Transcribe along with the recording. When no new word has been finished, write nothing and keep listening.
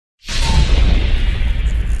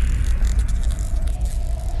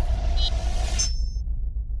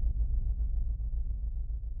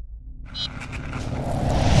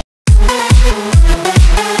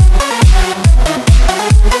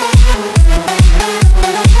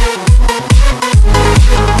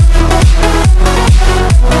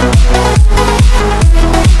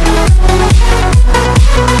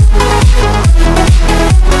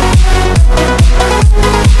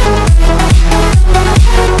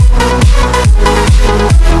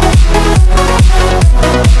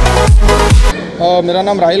मेरा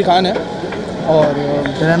नाम राहिल खान है और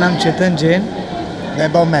मेरा नाम चेतन जैन।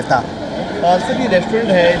 वैभव मेहता। सर ये रेस्टोरेंट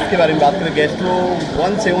है, इसके बारे में बात करें। गैस्ट्रो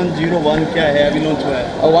 1701 क्या है, अभी लॉन्च हुआ है।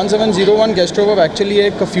 1701 गैस्ट्रो पब एक्चुअली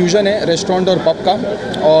एक फ्यूज़न है रेस्टोरेंट और पब का।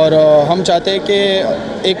 और हम चाहते हैं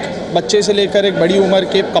कि एक बच्चे से लेकर एक बड़ी उम्र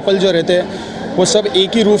के कपल जो रहते हैं वो सब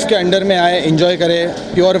एक ही रूफ़ के अंडर में आए, एंजॉय करें।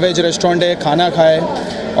 प्योर वेज रेस्टोरेंट है, खाना खाए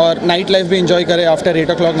और नाइट लाइफ भी एंजॉय करें आफ्टर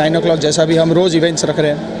 8 o'clock 9 o'clock, जैसा भी हम रोज़ इवेंट्स रख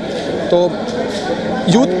रहे हैं। तो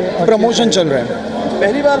यूथ प्रमोशन चल रहा है।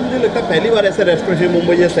 पहली बार मुझे लगता है, पहली बार ऐसा रेस्टोरेंट है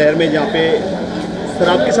मुंबई जैसे शहर में जहाँ पे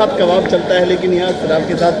शराब के साथ कबाब चलता है, लेकिन यहाँ शराब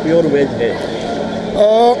के साथ प्योर वेज है।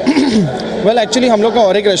 वेल एक्चुअली हम लोग का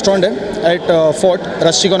और एक रेस्टोरेंट है एट फोर्ट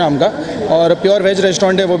रस्सी को नाम का, और प्योर वेज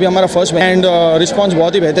रेस्टोरेंट है, वो भी हमारा फर्स्ट एंड रिस्पांस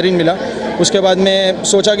बहुत ही बेहतरीन मिला। उसके बाद मैं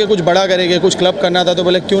सोचा कि कुछ बड़ा करेंगे, कुछ क्लब करना था, तो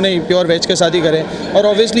बोले क्यों नहीं प्योर वेज के साथ ही करें। और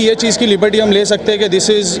ऑब्वियसली ये चीज़ की लिबर्टी हम ले सकते हैं कि this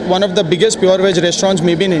is one of the biggest pure veg restaurants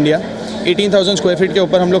may be in India. 18,000 square feet के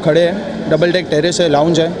ऊपर हम लोग खड़े हैं, डबल डेक टेरेस है,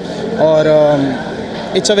 लाउंज है, और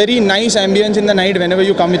it's a very nice ambience in the night when ever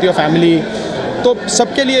you come with your family. तो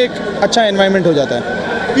सबके लिए एक अच्छा एनवायरनमेंट हो जाता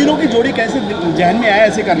है। तीनों की जोड़ी कैसे जहन में आया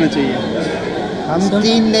ऐसे करना चाहिए? हम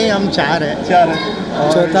 3 नहीं, हम 4 हैं। 4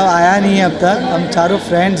 है। चौथा आया नहीं है अब तक। हम चारों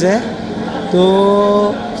फ्रेंड्स हैं,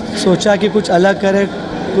 तो सोचा कि कुछ अलग करें,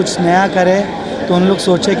 कुछ नया करें। तो उन लोग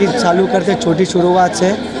सोचे कि चालू करते छोटी शुरुआत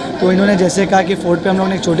से। तो इन्होंने जैसे कहा कि फोर्ट पे हम लोग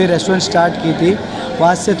ने एक छोटी रेस्टोरेंट स्टार्ट की थी,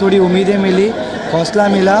 वहाँ से थोड़ी उम्मीदें मिली, हौसला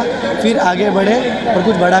मिला, फिर आगे बढ़े और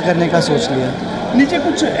कुछ बड़ा करने का सोच लिया। नीचे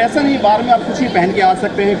कुछ ऐसा नहीं, बाहर में आप कुछ भी पहन के आ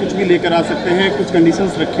सकते हैं, कुछ भी लेकर आ सकते हैं, कुछ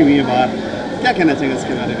कंडीशंस रखी हुई है बाहर। क्या कहना चाहिए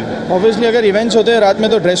इसके बारे में? ऑब्वियसली अगर इवेंट्स होते हैं रात में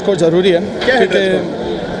तो ड्रेस कोड ज़रूरी है,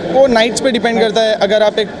 क्योंकि वो नाइट्स पे डिपेंड करता है। अगर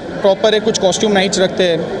आप एक प्रॉपर कुछ कॉस्ट्यूम नाइट्स रखते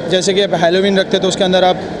हैं, जैसे कि आप हैलोवीन रखते हैं, तो उसके अंदर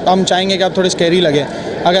हम चाहेंगे कि आप थोड़े स्कैरी लगे।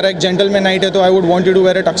 अगर एक जेंटलमैन नाइट है तो I would want you to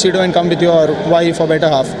where a tuxedo and come with your wife और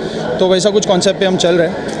बेटर हाफ। तो वैसा कुछ कॉन्सेप्ट पे हम चल रहे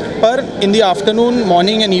हैं। पर in the afternoon,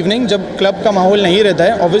 morning and evening जब क्लब का माहौल नहीं रहता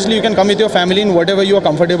है, obviously you can come with your family in what ever you are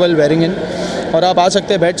comfortable wearing इन, और आप आ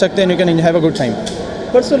सकते हैं, बैठ सकते हैं, you can have a good time.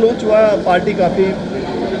 परसों लॉन्च हुआ, पार्टी काफ़ी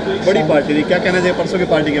बड़ी पार्टी थी, क्या कहना चाहिए परसों की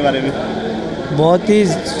पार्टी के बारे में? बहुत ही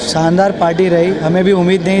शानदार पार्टी रही। हमें भी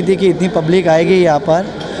उम्मीद नहीं थी कि इतनी पब्लिक आएगी यहाँ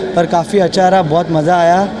पर काफ़ी अच्छा रहा, बहुत मज़ा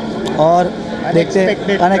आया। और देखते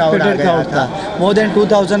अनएक्सपेक्टेड क्राउड था, मोर देन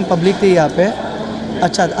 2000 पब्लिक थी यहाँ पे।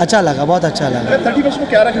 अच्छा लगा, बहुत अच्छा लगा। 31 को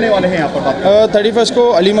क्या रखने वाले हैं यहाँ पर? 31 को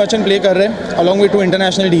अली मर्चेंट प्ले कर रहे हैं अलॉन्ग विद 2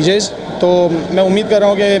 इंटरनेशनल डीजेज़। तो मैं उम्मीद कर रहा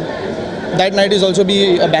हूँ कि that night is also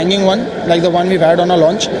be a banging one like the one we had on a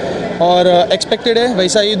launch. और एक्सपेक्टेड है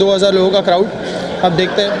वैसा ही 2000 लोगों का क्राउड। अब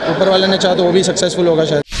देखते हैं, ऊपर वाले ने चाहा तो वो भी सक्सेसफुल होगा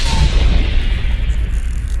शायद।